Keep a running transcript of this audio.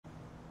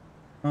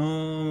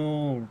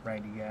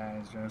Alrighty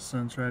guys, Los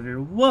Santos right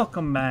here.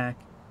 Welcome back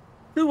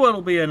to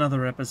what'll be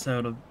another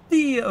episode of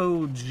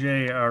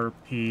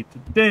DoJRP.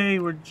 Today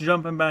we're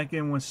jumping back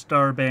in with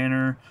Star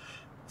Banner.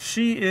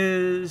 She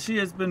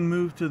has been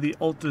moved to the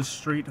Alta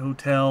Street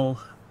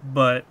Hotel,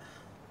 but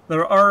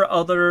there are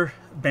other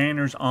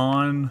banners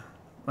on,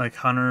 like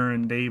Hunter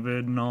and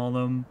David and all of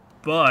them,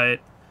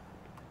 but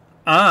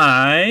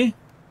I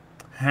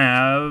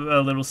have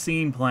a little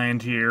scene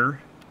planned here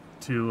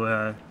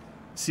to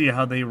see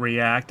how they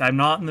react. I'm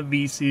not in the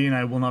VC, and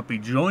I will not be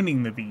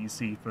joining the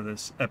VC for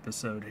this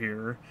episode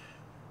here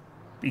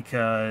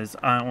because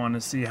I want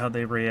to see how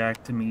they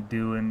react to me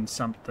doing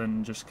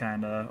something just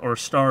kind of, or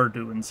Star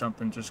doing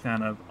something just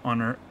kind of on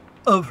her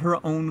of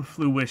her own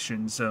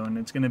fruition. So, and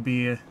it's going to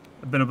be a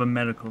bit of a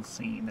medical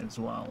scene as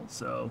well.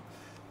 So,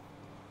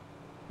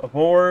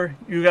 before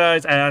you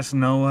guys ask,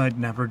 no, I'd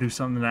never do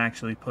something to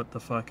actually put the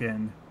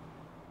fucking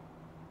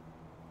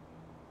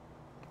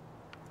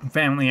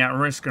family at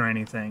risk or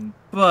anything,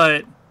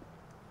 but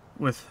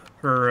with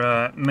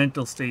her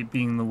mental state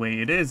being the way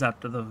it is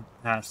after the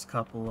past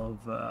couple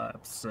of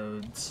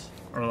episodes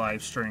or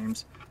live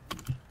streams,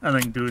 I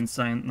think doing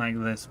something like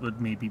this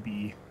would maybe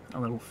be a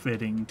little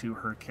fitting to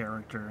her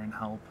character and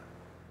help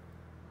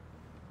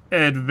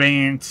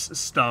advance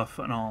stuff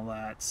and all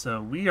that. So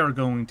we are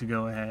going to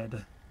go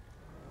ahead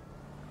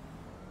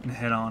and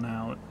head on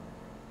out.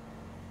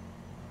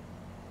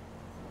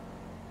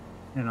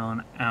 Head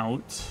on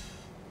out.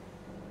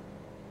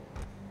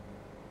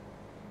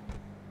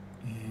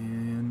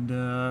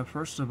 And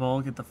first of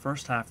all, get the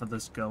first half of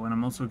this going.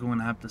 I'm also going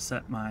to have to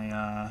set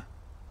my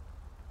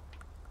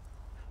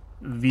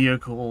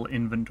vehicle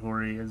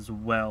inventory as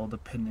well,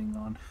 depending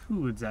on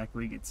who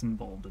exactly gets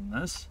involved in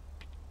this.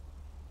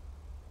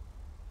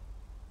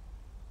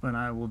 But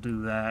I will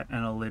do that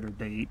at a later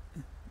date.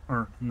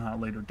 Or not a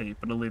later date,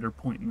 but a later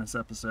point in this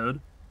episode.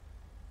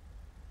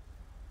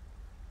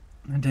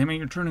 And damn it,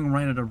 you're turning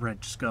right at a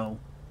red. Just go.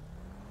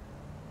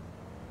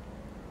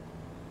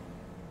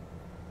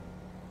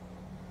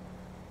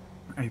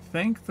 I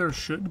think there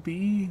should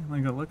be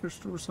like a liquor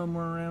store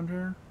somewhere around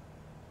here.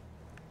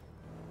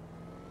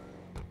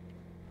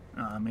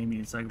 Maybe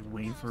it's like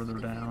way further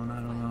down, I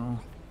don't know.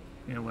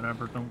 Yeah,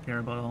 whatever, don't care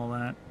about all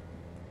that.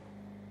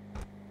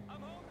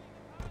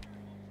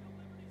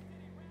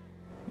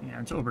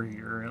 Yeah, it's over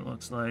here, it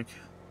looks like.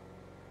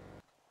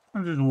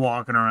 I'm just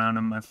walking around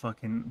in my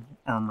fucking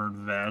armored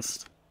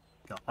vest.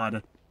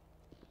 God.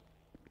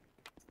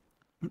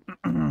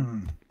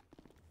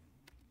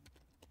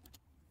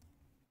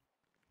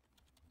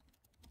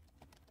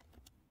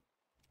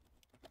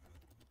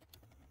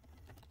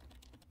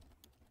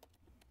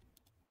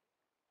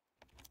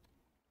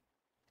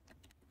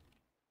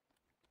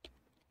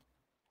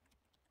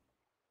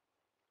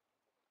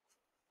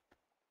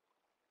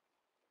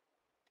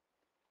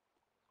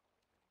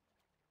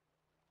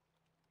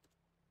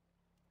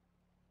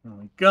 There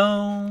we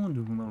go,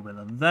 do a little bit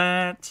of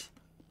that.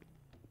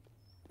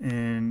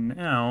 And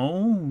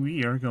now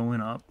we are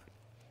going up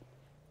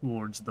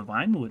towards the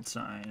Vinewood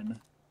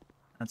sign.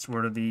 That's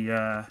where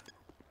the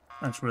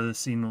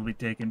scene will be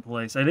taking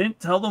place. I didn't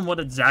tell them what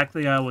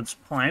exactly I was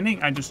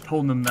planning. I just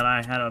told them that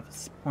I had a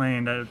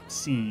planned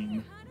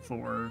scene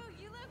for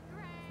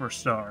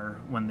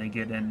Star when they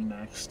get in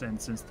next. And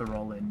since they're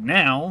all in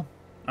now,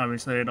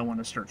 obviously I don't want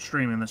to start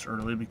streaming this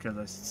early because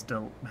I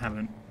still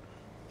haven't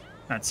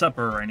had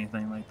supper or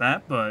anything like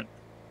that, but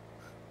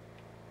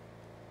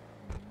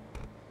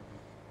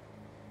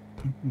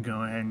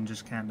go ahead and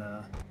just kind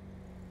of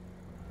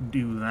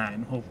do that,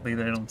 and hopefully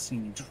they don't see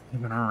me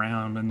driving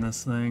around in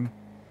this thing.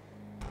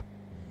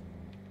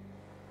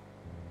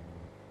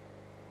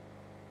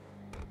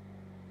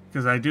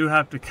 Because I do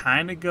have to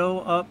kind of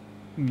go up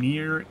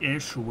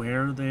near-ish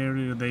where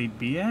they'd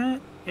be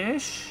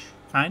at-ish,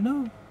 kind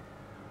of.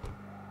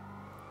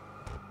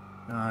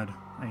 God,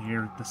 I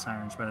hear the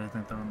sirens, but I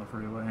think they're on the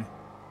freeway.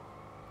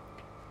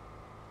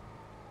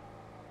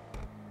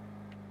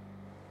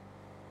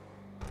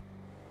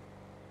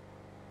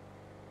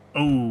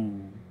 Oh.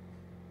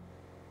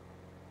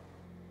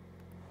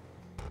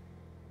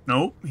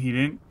 Nope,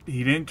 he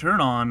didn't turn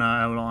on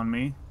out on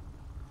me.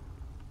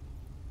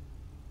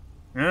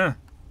 Yeah.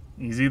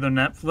 He's either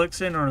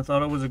Netflixing or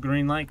thought it was a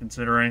green light,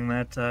 considering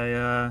that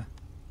I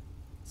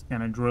just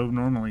kind of drove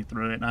normally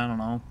through it. I don't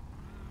know.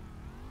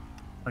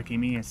 Lucky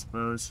me, I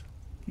suppose.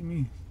 Lucky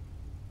me.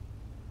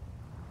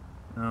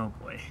 Oh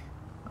boy.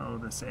 Oh,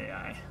 this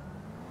AI.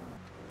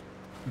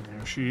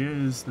 There she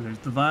is. There's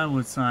the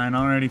Violet sign.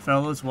 Alrighty,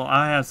 fellas. Well,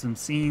 I have some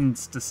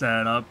scenes to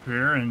set up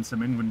here and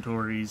some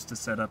inventories to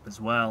set up as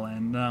well.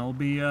 And I'll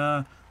be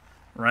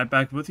right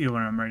back with you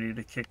when I'm ready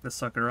to kick the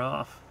sucker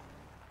off.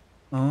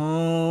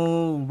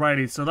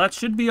 Alrighty, so that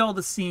should be all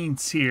the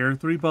scenes here.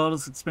 3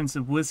 bottles of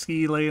expensive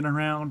whiskey laying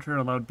around her,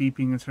 allowed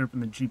beeping as her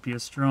from the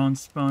GPS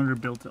transponder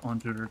built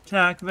onto her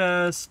attack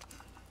vest.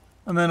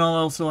 And then I'll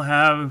also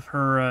have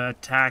her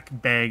attack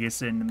bag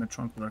is in the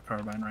trunk with her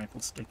carbine rifle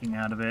sticking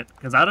out of it.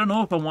 Because I don't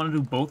know if I want to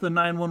do both a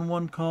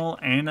 911 call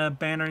and a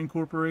Banner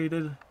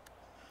Incorporated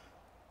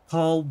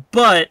call,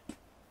 but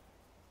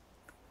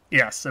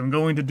Yes, I'm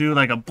going to do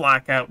like a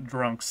blackout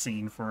drunk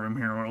scene for him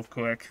here real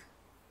quick.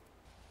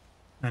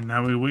 And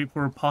now we wait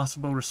for a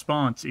possible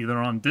response, either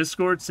on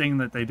Discord saying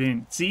that they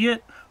didn't see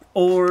it,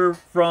 or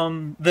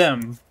from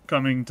them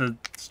coming to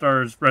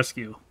Star's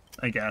rescue,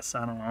 I guess.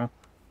 I don't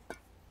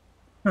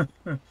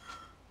know.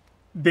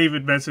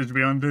 David messaged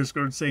me on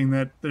Discord saying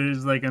that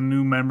there's like a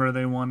new member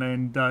they want to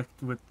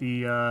induct with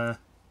the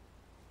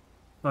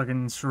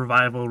fucking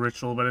survival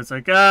ritual, but it's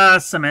like,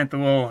 Samantha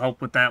will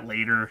help with that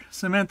later.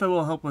 Samantha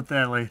will help with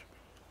that later.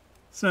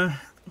 So...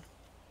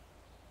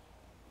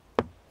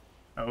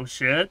 Oh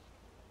shit.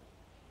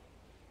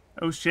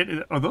 Oh shit,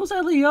 are those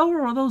LEO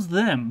or are those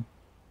them?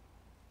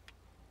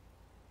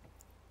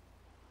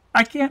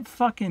 I can't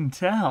fucking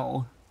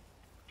tell.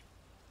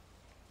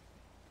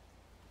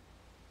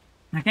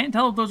 I can't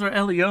tell if those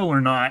are LEO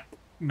or not.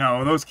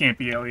 No, those can't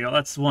be LEO.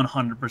 That's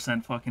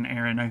 100% fucking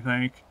Aaron, I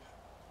think.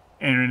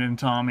 Aaron and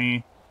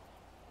Tommy.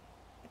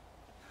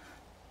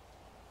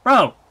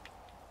 Bro!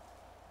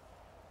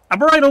 I'm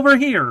right over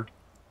here!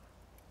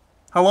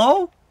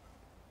 Hello?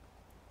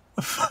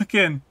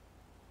 Fucking...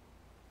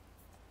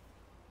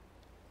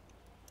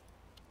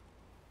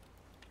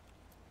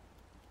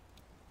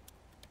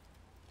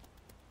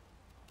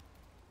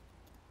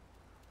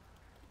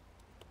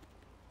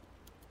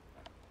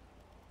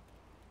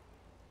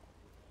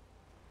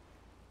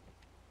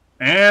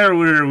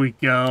 There we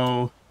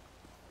go.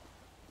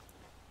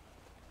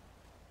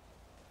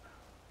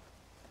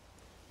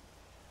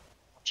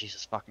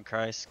 Jesus fucking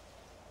Christ.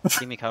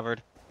 Keep me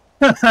covered.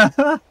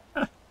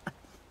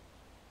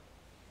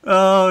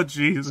 Oh,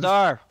 Jesus.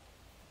 Star!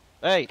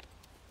 Hey!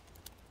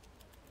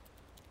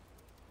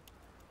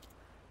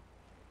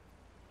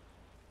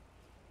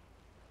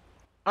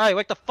 Alright,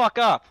 wake the fuck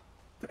up!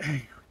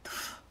 Hey,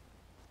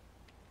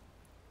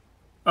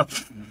 what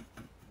the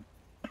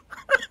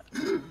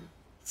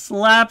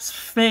Slaps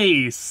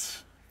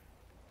face.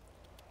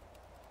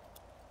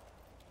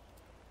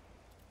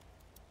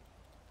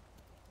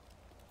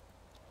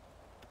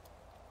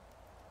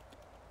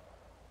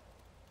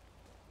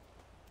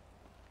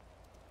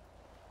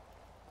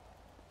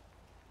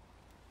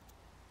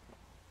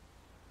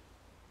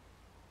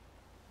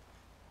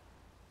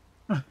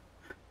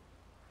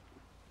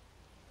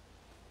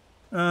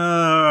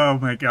 Oh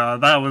my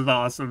god, that was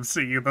awesome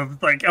seeing them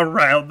like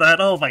around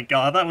that. Oh my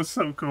god, that was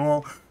so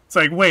cool. It's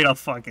like, wait a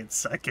fucking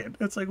second.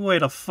 It's like,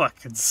 wait a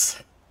fucking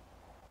second.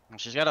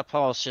 She's got a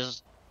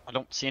pulse, I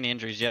don't see any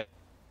injuries yet.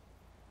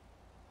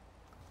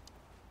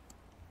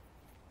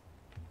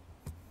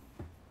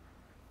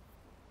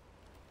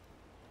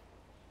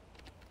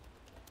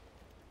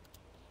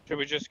 Should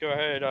we just go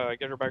ahead,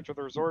 get her back to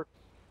the resort?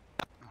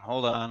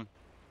 Hold on.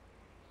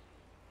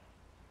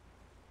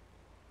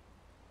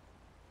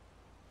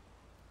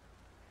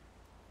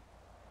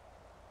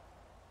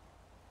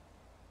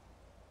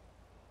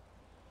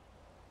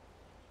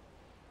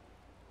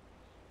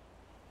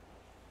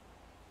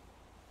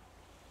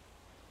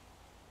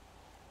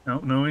 No,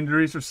 no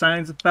injuries or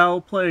signs of foul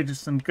play,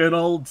 just some good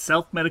old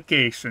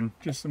self-medication.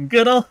 Just some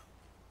good old...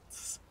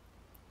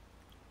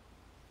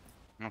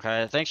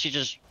 Okay, I think she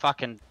just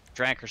fucking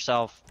drank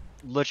herself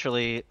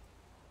literally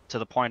to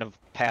the point of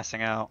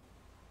passing out.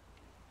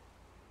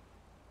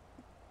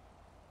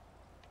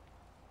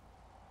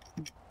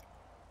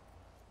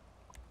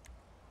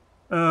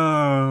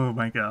 Oh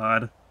my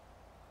god.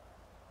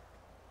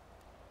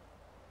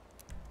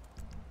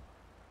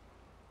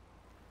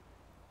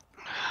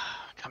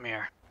 Come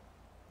here.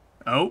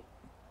 Oh.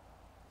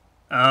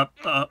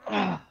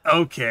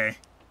 Okay.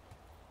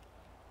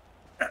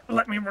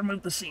 Let me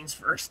remove the scenes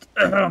first.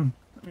 Let me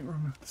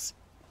remove the scenes.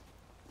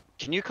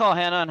 Can you call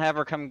Hannah and have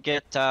her come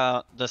get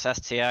this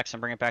STX and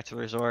bring it back to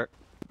the resort?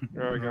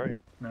 There we go.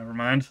 Never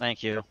mind.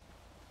 Thank you.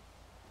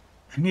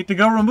 I need to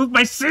go remove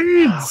my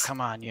scenes! Oh,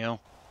 come on, you.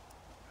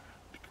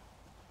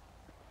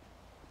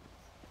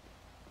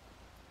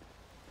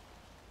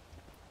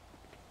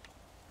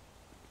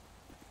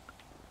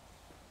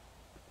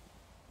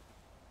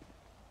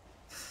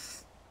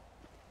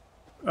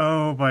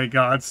 Oh my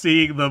god,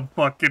 seeing them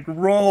fucking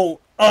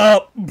roll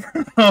up,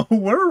 bro.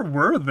 Where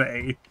were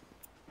they?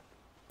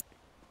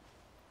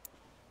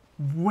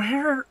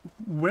 Where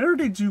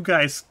did you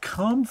guys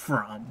come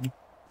from?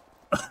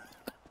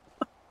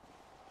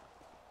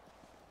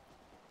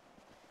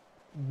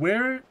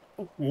 Where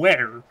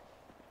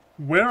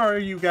are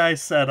you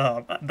guys set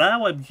up?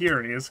 Now I'm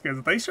curious,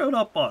 because they showed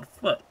up on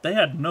foot. They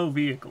had no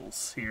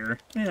vehicles here.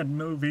 They had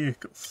no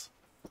vehicles.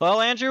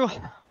 Well, Andrew,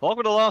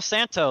 welcome to Los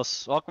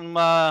Santos. Welcome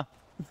to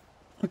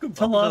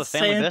Los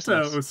Santos.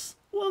 Business.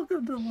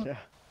 Welcome to Los... Yeah.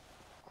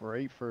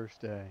 Great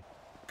first day.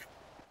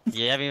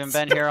 You haven't even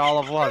been here all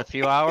of, what, a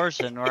few hours,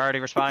 and we're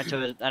already responding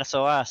to an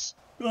SOS.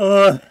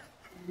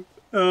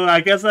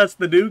 I guess that's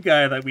the new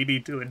guy that we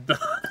need to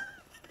induct.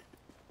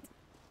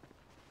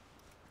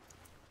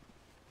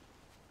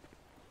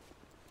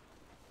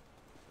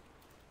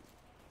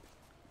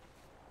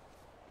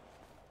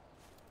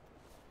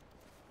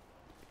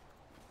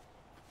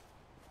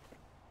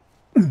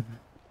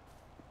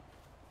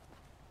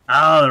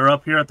 Oh, they're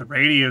up here at the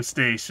radio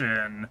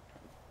station.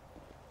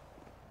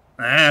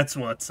 That's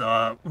what's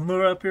up.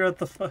 We're up here at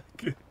the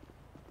fucking...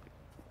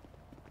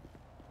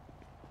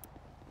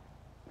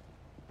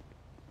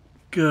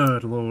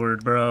 Good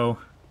lord, bro.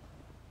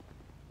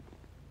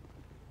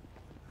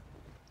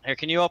 Here,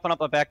 can you open up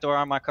a back door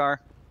on my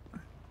car?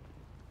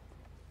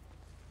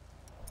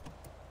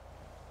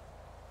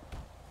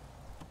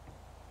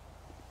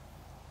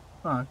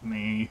 Fuck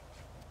me.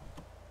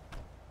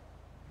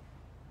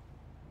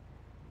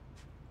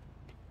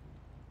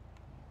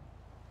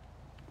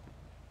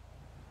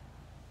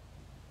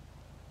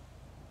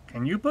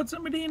 Can you put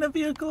somebody in a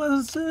vehicle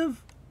as a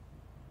civ?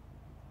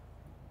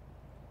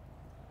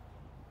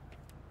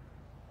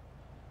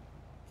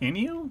 Can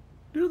you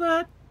do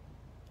that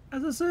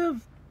as a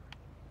civ?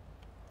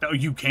 Oh,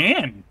 you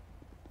can.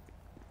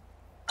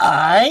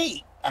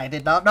 I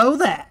did not know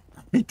that.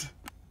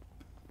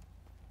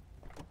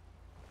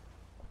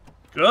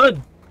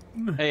 Good.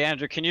 Hey,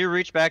 Andrew, can you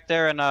reach back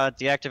there and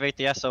deactivate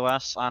the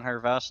SOS on her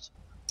vest?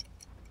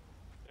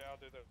 Yeah, I'll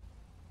do that.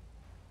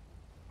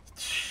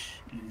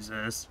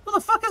 Jesus. What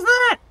the fuck is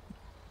that?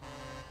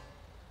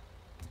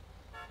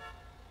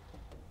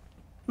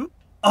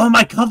 Oh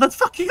my god, that's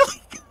fucking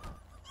like...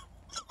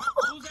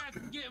 Who's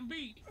that getting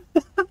beat?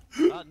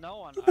 No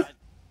one.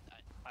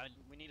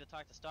 We need to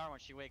talk to Star when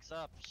she wakes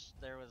up.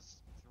 There was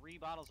 3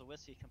 bottles of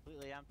whiskey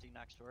completely empty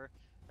next to her.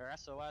 Her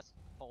SOS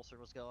pulser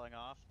was going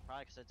off,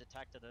 probably because it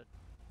detected a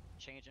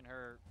change in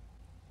her,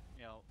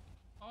 you know.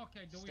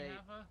 Okay, do we State.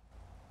 have her?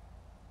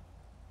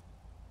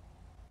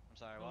 I'm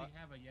sorry, Do what? we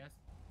have her, yes?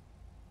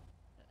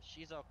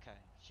 She's okay.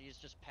 She's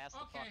just passed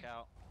the Okay. fuck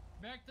out.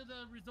 Back to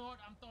the resort,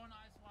 I'm throwing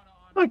ice water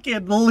on.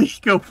 Fucking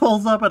Lico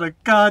pulls up at a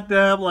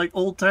goddamn, like,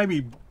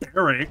 old-timey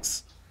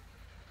barracks.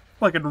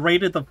 Fucking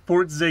raided the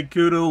Fort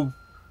Zancudo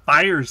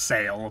fire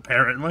sale,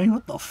 apparently.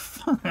 What the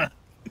fuck?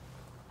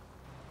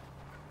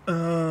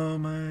 Oh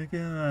my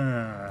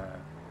god.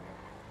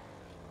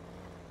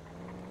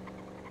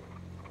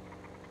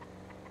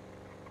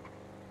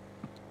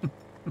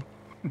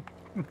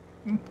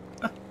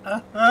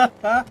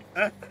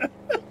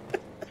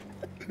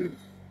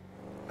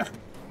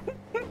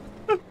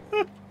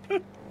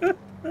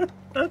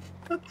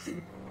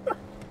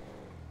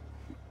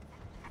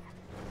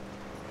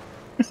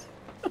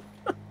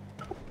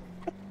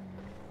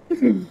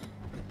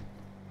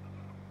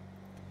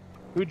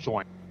 Who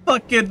joined?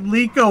 Fucking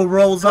Lico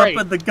rolls Great.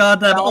 up in the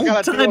goddamn Now I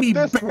gotta deal old-timey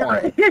with this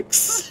one.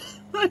 barracks.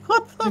 Like,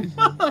 what the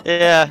fuck?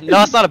 Yeah,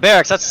 no, it's not a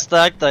barracks.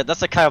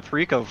 That's a Kyle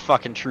Perico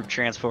fucking troop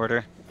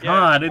transporter.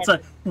 God, it's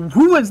like,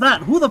 who is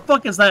that? Who the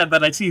fuck is that?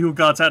 That I see who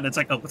got out, and it's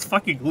like, oh, it's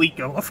fucking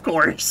Lico, of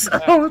course.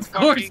 Oh, Of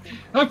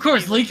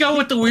course, Lico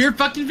with the weird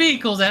fucking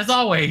vehicles, as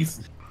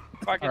always.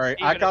 Fucking All right,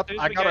 Steven, I got as soon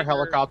as we a get your,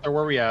 helicopter.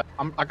 Where we at?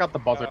 I got the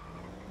buzzer.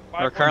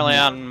 We're currently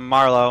on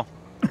Marlowe.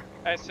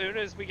 As soon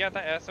as we get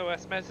the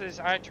SOS message,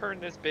 I turn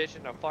this bitch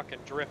into fucking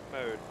drift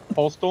mode.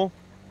 Postal.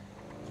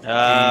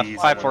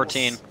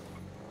 514.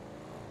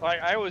 Like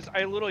I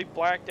literally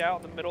blacked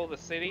out in the middle of the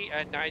city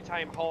at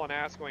nighttime, hauling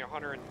ass going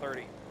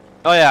 130.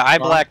 Oh yeah, I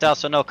blacked out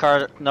so no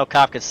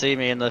cop could see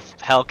me in the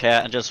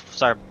Hellcat and just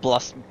started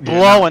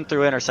blowing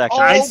through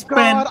intersections. Oh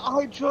god,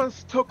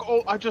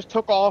 I just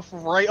took off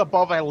right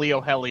above a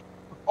Leo heli.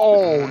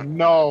 Oh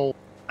no.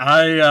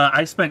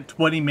 I spent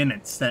 20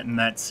 minutes setting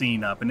that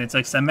scene up, and it's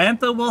like,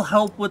 Samantha will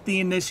help with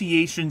the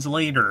initiations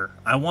later.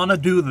 I want to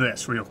do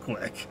this real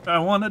quick. I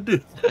want to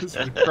do this.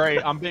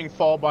 Great, I'm being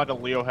followed by the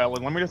Leo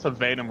heli. Let me just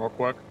evade him real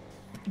quick.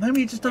 Let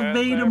me just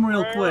evade him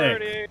real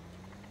quick.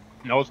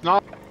 No, it's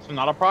not. It's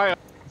not a prior.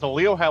 It's a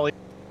Leo heli.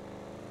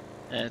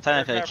 Yeah,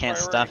 technically you can't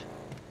stop.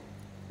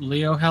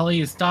 Leo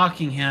Heli is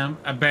stalking him.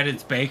 I bet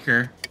it's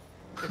Baker.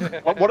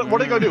 What are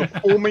they gonna do?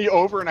 Pull me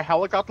over in a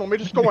helicopter? Let me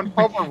just go and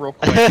hover real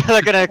quick.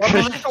 They're gonna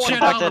Shut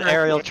conduct an up.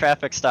 aerial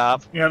traffic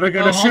stop. Yeah, they're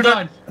gonna shoot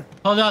hold it. on.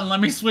 Hold on, let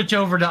me switch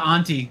over to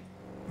Auntie.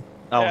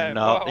 Oh Yeah,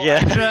 no, well,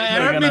 yeah. gonna-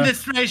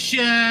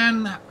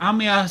 Administration, how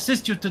may I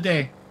assist you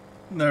today?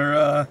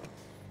 They're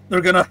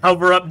gonna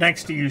hover up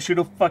next to you, shoot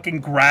a fucking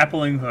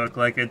grappling hook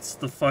like it's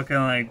the fucking,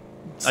 like,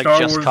 Like Star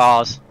Just Wars.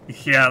 Cause.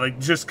 Yeah, like,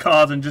 just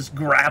cause and just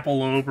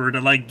grapple over to,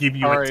 like, give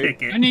you a Alright.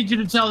 ticket. I need you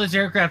to tell this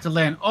aircraft to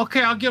land.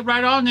 Okay, I'll get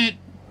right on it.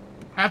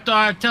 After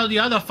I tell the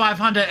other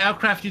 500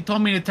 aircraft you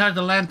told me to tell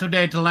to land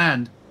today to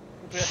land.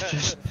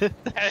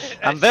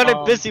 I'm very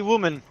busy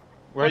woman.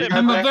 Where are you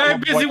I'm guys a at? very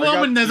busy Where you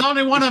woman. guys- There's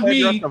only one you of said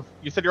you're me. at the-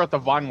 You said you're at the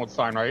Vinewood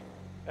sign, right?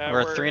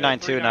 We're at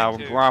 392 now.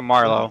 392. We're on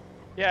Marlowe.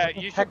 Yeah, What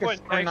the you should heck is put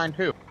next,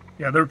 392?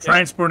 Yeah, they're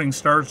transporting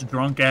Star's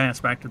drunk ass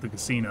back to the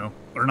casino.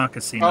 Or not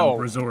casino, Oh.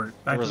 resort.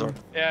 Back to Resort.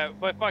 yeah,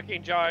 but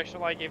fucking Josh,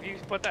 like if you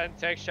put that in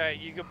text chat,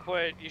 you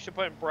should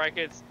put in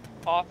brackets.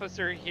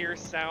 Officer hears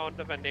sound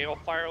of a nail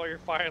filer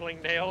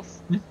filing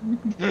nails.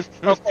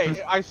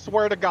 Okay, I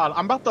swear to God,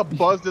 I'm about to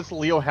buzz this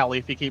Leo heli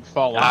if he keeps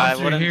following. I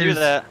Officer, wouldn't do here's-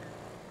 that.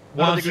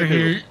 What are they Officer,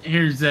 gonna do?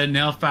 here's the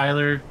nail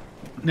filer.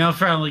 Nail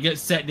filer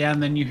gets set down,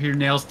 then you hear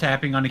nails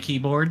tapping on a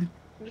keyboard.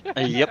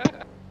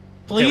 Yep.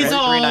 Please Okay,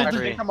 hold. 393.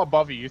 I think I'm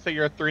above you. You say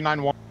you're at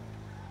 391.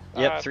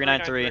 Yep,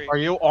 393. Are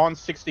you on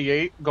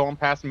 68 going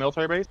past the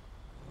military base?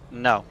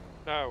 No.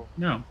 No.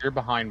 No. You're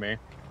behind me.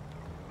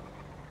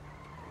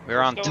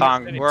 We're on still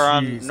Tong. in the We're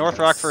on Jesus North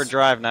Rockford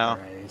Drive now.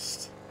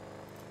 Christ.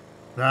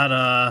 That,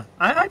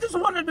 I just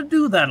wanted to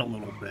do that a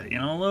little bit, you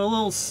know, a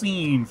little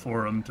scene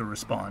for him to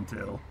respond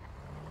to.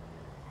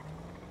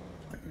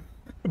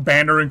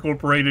 Banner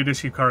Incorporated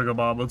issue cargo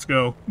Bob, let's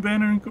go.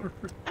 Banner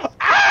Incorporated.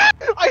 Ah!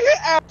 I hit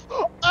F!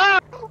 Ah!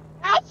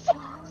 F!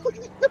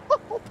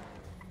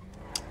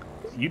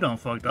 You done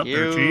fucked up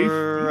there, Chief.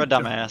 You're a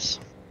dumbass.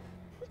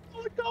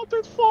 Oh my god,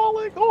 they're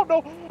falling! Oh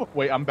no!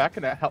 Wait, I'm back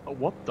in that hell.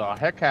 What the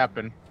heck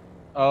happened?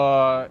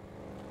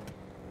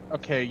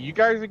 Okay, you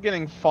guys are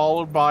getting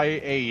followed by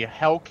a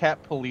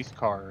Hellcat police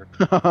car.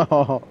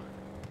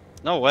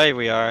 No way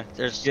we are.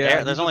 There's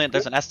Yeah, there's an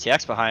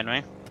STX behind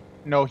me.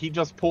 No, he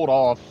just pulled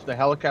off. The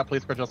Hellcat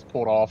police car just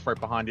pulled off right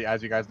behind you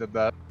as you guys did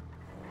that.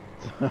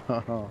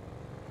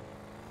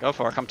 Go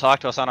for it. Come talk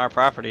to us on our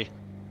property.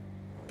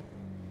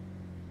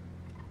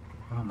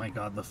 Oh my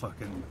god, the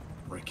fucking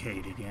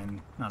brickade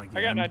again. Not again.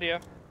 I got an idea.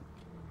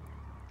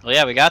 Well,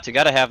 yeah, we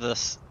gotta have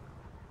this.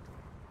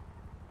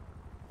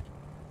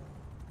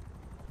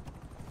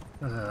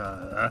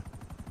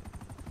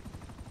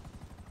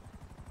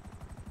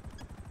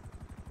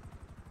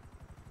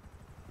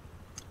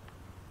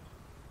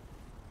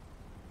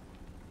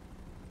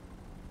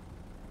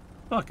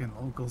 Fucking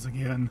locals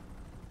again.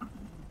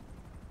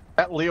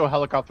 That Leo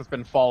helicopter's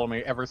been following me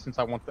ever since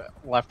I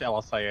left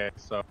LSIA,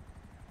 so.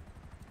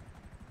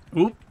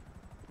 Oop.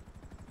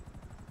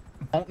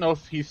 I don't know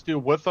if he's still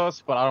with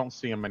us, but I don't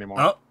see him anymore.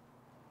 Oh.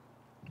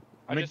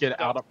 Let me get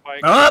out of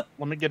Up.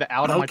 Let me get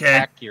out of my Okay.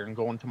 pack gear and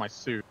go into my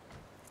suit.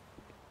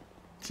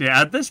 See,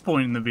 at this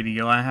point in the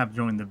video, I have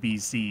joined the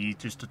BC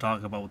just to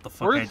talk about what the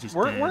fuck I just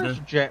did. Where's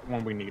Jet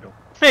when we need him?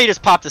 He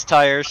just popped his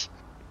tires.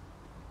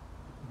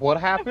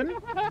 What happened?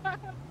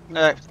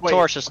 Wait.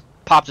 Torch just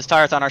popped his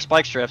tires on our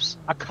spike strips.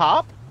 A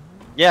cop?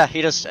 Yeah,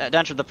 he just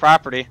entered the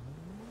property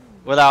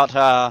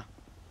without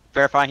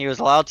verifying he was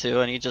allowed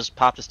to, and he just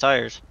popped his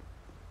tires.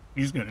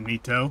 He's gonna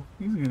need tow.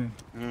 He's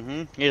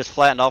gonna. He just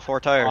flattened all 4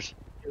 tires.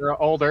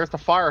 Oh, there's the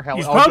fire heli.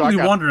 He's Oh, probably I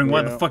got- wondering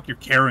why yeah. the fuck you're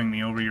carrying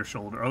me over your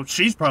shoulder. Oh,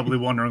 she's probably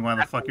wondering why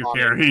the fuck you're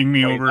carrying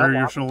me Wait, over hold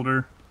your on.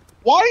 shoulder.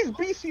 Why is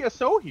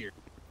BCSO here?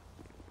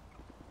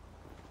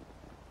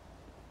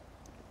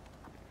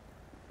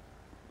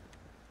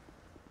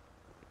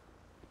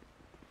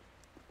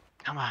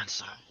 Come on,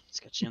 son. Let's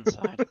get you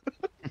inside.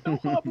 No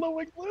Pablo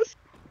English.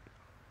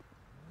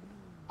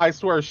 I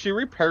swear, if she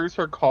repairs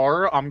her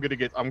car, I'm gonna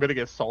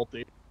get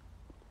salty.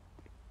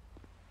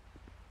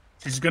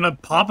 She's gonna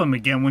pop him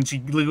again when she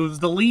goes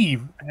to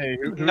leave. Hey,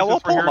 who's No, we'll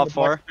this right pull him here in up the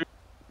black for. suit?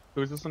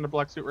 Who's this in the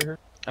black suit right here?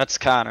 That's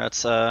Connor.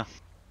 That's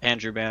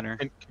Andrew Banner.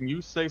 And can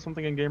you say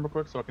something in game real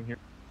quick so I can hear?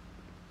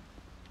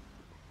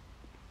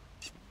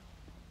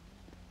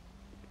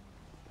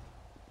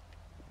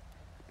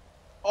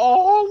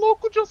 Oh,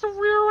 local just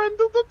rear-ended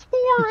the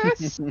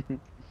Taurus.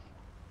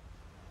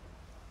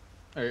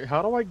 Alright,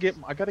 how do I get?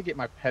 I gotta get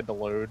my ped to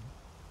load.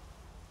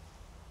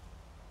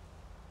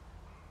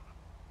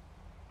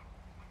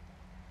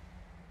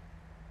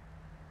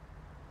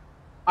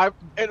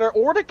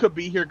 Or it could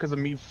be here because of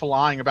me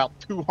flying about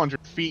 200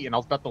 feet and I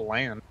was about to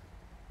land.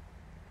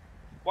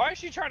 Why is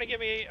she trying to get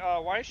me?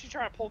 Why is she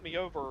trying to pull me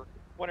over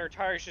when her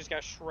tires just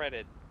got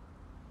shredded?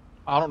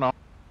 I don't know.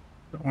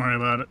 Don't worry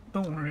about it.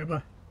 Don't worry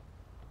about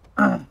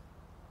it.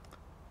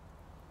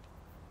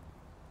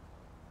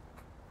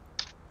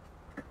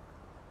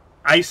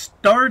 I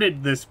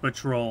started this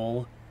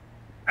patrol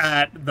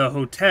at the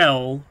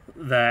hotel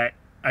that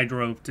I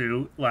drove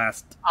to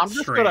last I'm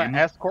just stream, gonna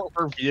escort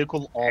her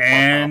vehicle off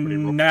my property.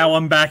 and now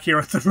I'm back here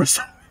at the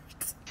resort.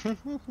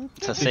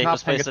 It's the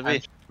safest place to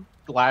be.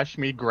 Slash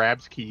me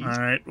grabs keys.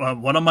 Alright, well,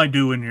 what am I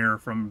doing here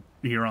from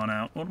here on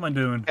out? What am I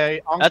doing? Hey,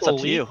 Uncle That's up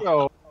to you.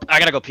 Leo, I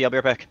gotta go pee. I'll be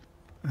right back.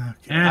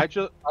 Okay. Yeah.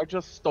 I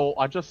just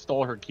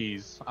stole her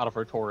keys out of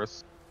her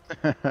Taurus.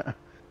 Just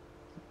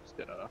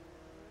did a...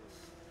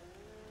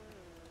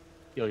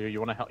 Yo, you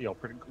wanna help? Yo,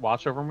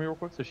 watch over me real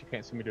quick so she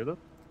can't see me do this.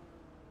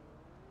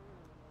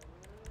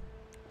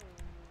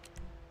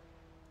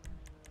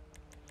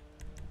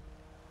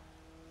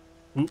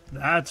 Oop,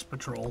 that's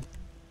patrol.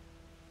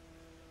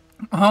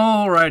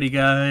 Alrighty,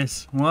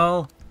 guys.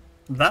 Well,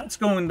 that's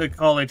going to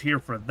call it here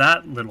for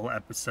that little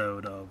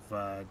episode of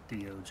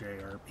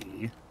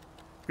DoJRP.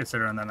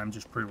 Considering that I'm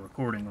just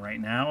pre-recording right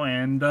now,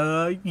 and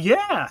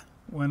yeah,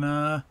 when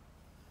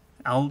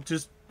I'll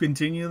just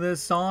continue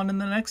this on in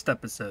the next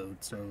episode.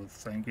 So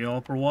thank you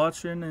all for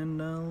watching,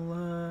 and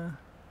I'll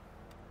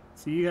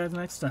see you guys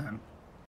next time.